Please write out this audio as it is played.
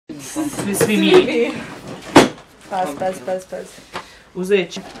Svi mi. Paz.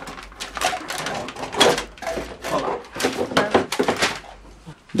 Uzet ću.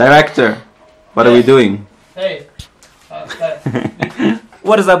 Director, what are we doing? Hey.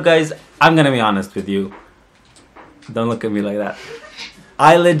 What is up, guys? I'm gonna be honest with you. Don't look at me like that.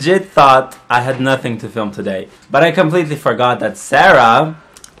 I legit thought I had nothing to film today, but I completely forgot that Sarah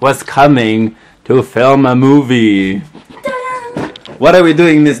was coming to film a movie. What are we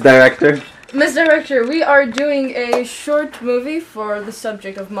doing, Miss Director? Miss Director, we are doing a short movie for the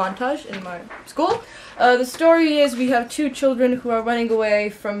subject of montage in my school. The story is we have two children who are running away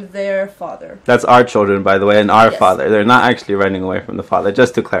from their father. That's our children, by the way, and our Yes. father. They're not actually running away from the father,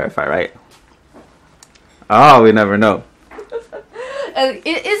 just to clarify, right? Oh, we never know.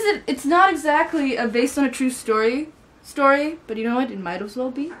 It's not exactly based on a true story, but you know what? It might as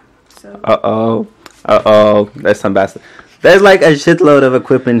well be. So. Uh-oh. There's some bastard. There's like a shitload of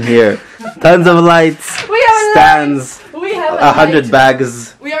equipment here. Tons of lights, We have stands, lights. We have 100 light.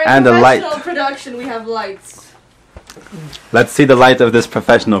 bags, We are and in a light. professional production. We have lights. Let's see the light of this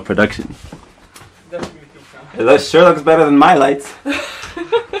professional production. It sure looks better than my lights.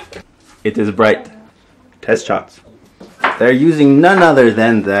 It is bright. Test shots. They're using none other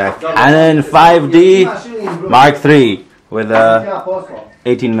than the Canon 5D Mark III with a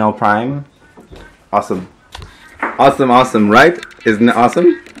 18mm prime. Awesome. Awesome, right? Isn't it awesome?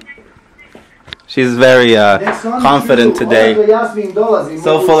 She's very confident today.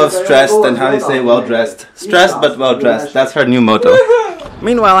 So full of stress, and how do you say well-dressed? Stressed but well-dressed. That's her new motto.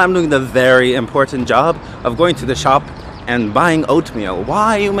 Meanwhile, I'm doing the very important job of going to the shop and buying oatmeal.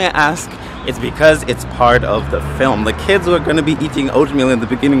 Why, you may ask? It's because it's part of the film. The kids were going to be eating oatmeal in the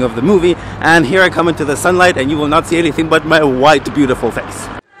beginning of the movie, and here I come into the sunlight and you will not see anything but my white, beautiful face.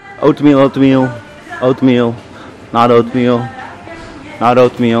 Oatmeal, not oatmeal, not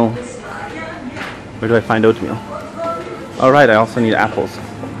oatmeal. Where do I find oatmeal? Alright, I also need apples.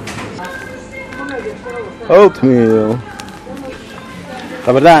 Oatmeal.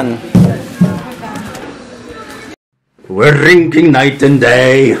 Dobar dan. We're drinking night and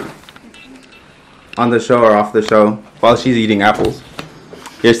day. On the show or off the show, while she's eating apples.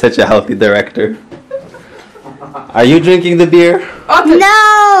 You're such a healthy director. Are you drinking the beer?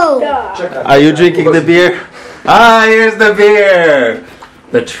 No! Are you drinking the beer? Ah, here's the beer!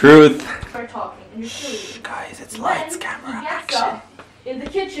 The truth. Start talking. And Shh, guys, it's lights, camera, he gets action. up in the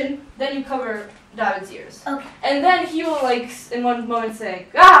kitchen, then you cover David's ears. Okay. And then he will, like, in one moment say,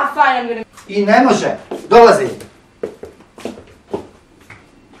 ah, fine, I'm gonna... I ne može, dolazi.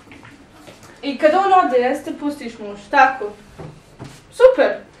 I kad on ode, jeste, pustiš muž, tako.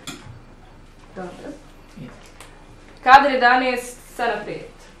 Super! Dobro. Kadar 11, scena 5.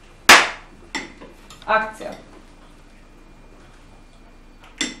 Akcija.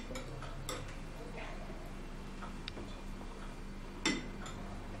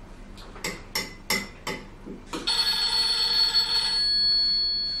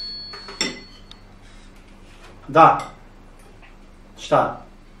 Da. Šta?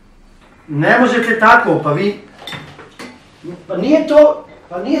 Ne možete tako, pa vi... Pa nije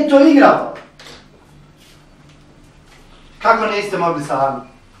to igra. Kako niste mogli sami?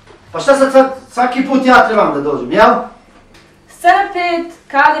 Pa šta sad svaki put ja trebam da dođem, jel? Scena 5,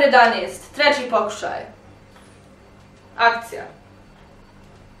 kadar 11, treći pokušaj. Akcija.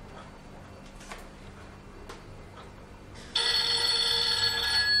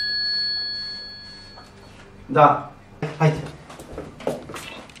 Da. Hajde.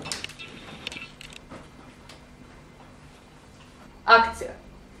 Akcija.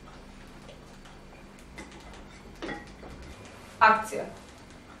 Akcija.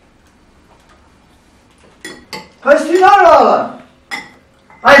 Pa jesi ti normalan?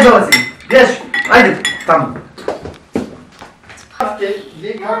 Ajde dolazi, bježi, ajde tamo.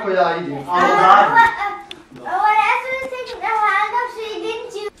 Vidi kako ja idem.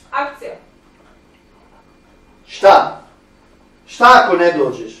 Akcija. Šta? Šta ako ne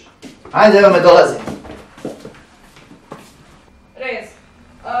dođeš? Ajde, evo me dolazi. Rez.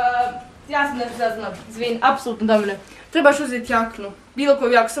 Ja sam nezaznam, izvini, apsolutno dovoljno. Trebaš uzeti jaknu. Bilo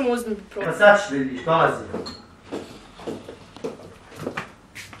koju jaknu, samo uzmi prvo. Pa sad ćeš vidiš, dolazi.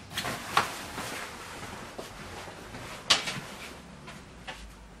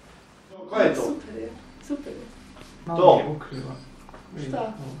 Ko je to? Super je, super je. To.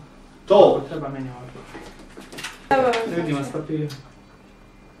 Šta? To. Treba meni ovdje. Evo. Vidim vas papir.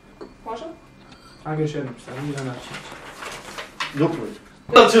 Može? Ajde još jednom šta, vidjela naći. Duplo.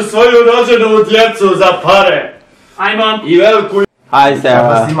 Da ću svoju rođenu djecu za pare. Ajmo. I veliku... Hi,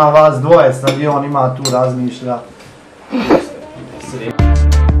 Sarah. Ima vas dvoje, sad i on ima tu razmišlja.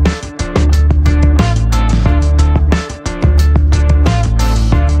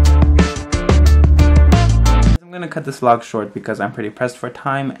 gonna cut this vlog short because I'm pretty pressed for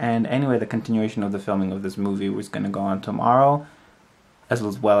time, and anyway, the continuation of the filming of this movie was gonna go on tomorrow, as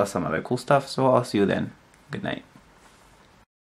well as some other cool stuff, so I'll see you then. Good night.